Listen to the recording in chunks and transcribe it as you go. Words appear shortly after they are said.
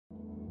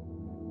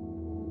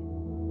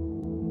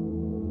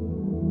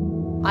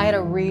I had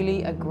a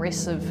really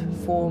aggressive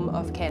form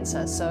of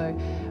cancer, so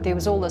there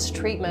was all this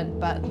treatment,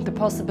 but the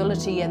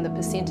possibility and the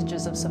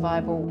percentages of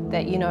survival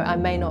that, you know, I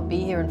may not be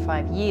here in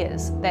 5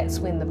 years, that's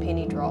when the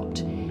penny dropped.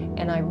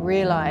 And I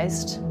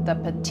realized the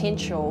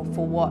potential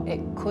for what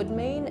it could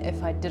mean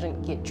if I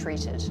didn't get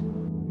treated.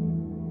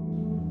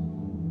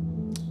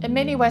 In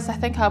many ways, I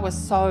think I was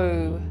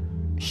so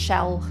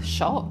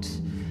shell-shocked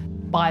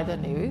by the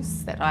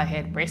news that I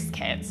had breast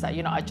cancer.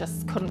 You know, I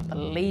just couldn't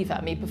believe it.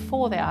 I mean,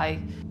 before that, I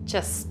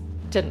just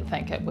didn't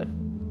think it would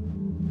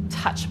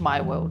touch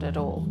my world at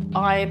all.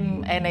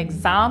 I'm an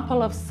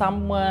example of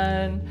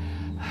someone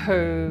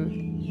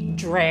who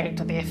dragged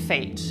their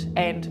feet.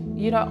 And,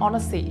 you know,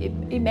 honestly,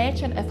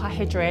 imagine if I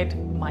had dragged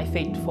my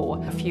feet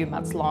for a few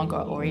months longer,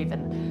 or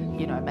even,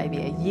 you know, maybe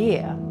a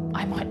year.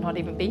 I might not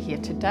even be here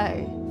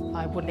today.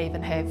 I wouldn't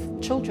even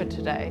have children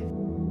today.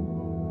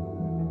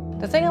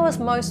 The thing I was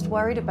most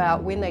worried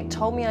about when they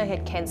told me I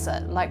had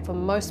cancer, like for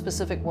most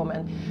specific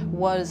women,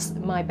 was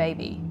my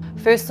baby.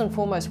 First and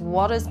foremost,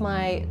 what is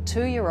my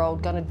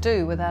 2-year-old going to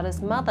do without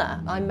his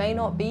mother? I may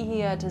not be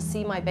here to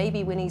see my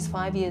baby when he's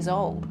 5 years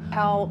old.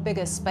 How big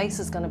a space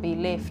is going to be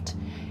left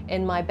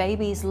in my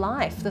baby's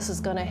life? This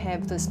is going to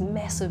have this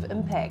massive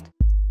impact.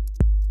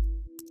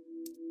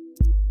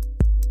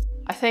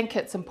 I think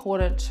it's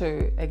important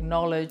to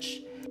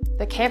acknowledge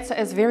that cancer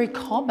is very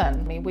common.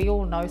 I mean, we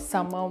all know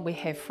someone, we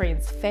have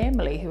friends,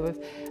 family who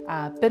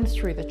have been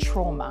through the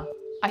trauma.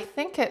 I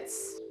think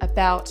it's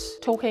about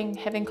talking,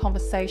 having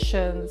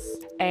conversations,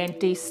 and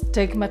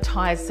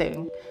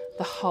destigmatizing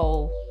the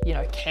whole, you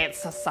know,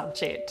 cancer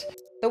subject.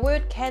 The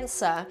word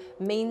cancer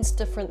means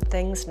different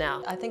things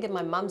now. I think in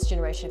my mum's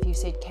generation, if you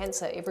said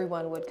cancer,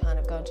 everyone would kind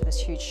of go into this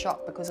huge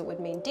shock because it would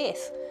mean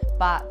death.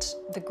 But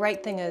the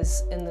great thing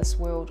is, in this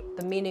world,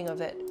 the meaning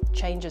of it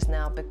changes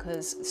now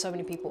because so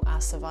many people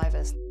are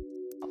survivors.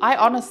 I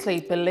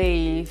honestly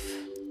believe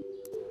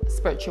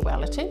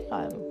spirituality.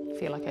 I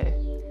feel like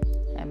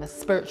I'm a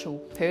spiritual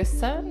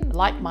person.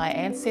 Like my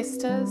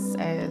ancestors,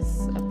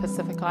 as a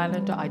Pacific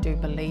Islander, I do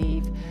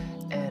believe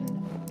in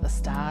the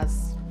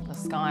stars, the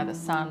sky, the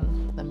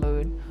sun, the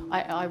moon.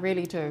 I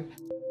really do.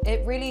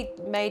 It really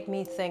made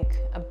me think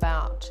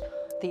about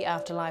the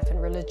afterlife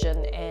and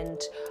religion and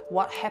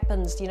what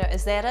happens, you know,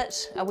 is that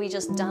it? Are we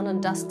just done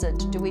and dusted?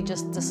 Do we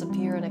just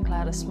disappear in a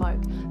cloud of smoke?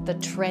 The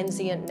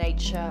transient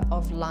nature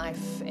of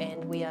life,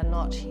 and we are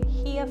not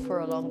here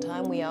for a long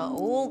time. We are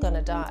all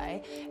gonna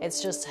die.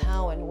 It's just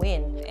how and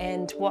when,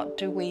 and what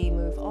do we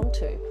move on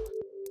to?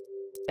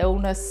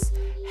 Illness,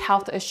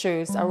 health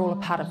issues are all a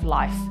part of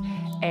life,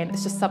 and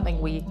it's just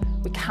something we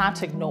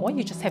can't ignore.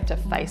 You just have to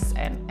face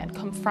and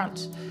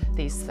confront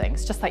these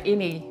things, just like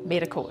any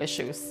medical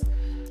issues.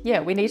 Yeah,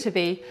 we need to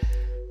be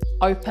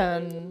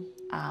open,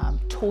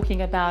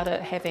 talking about it,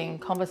 having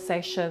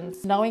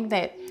conversations. Knowing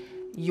that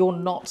you're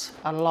not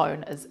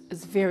alone is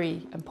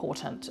very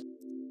important.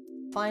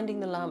 Finding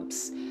the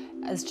lumps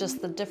is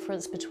just the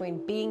difference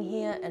between being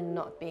here and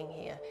not being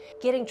here.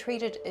 Getting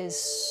treated is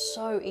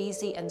so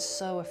easy and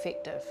so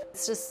effective.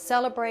 It's just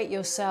celebrate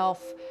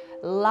yourself,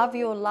 love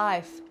your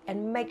life,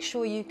 and make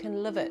sure you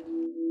can live it.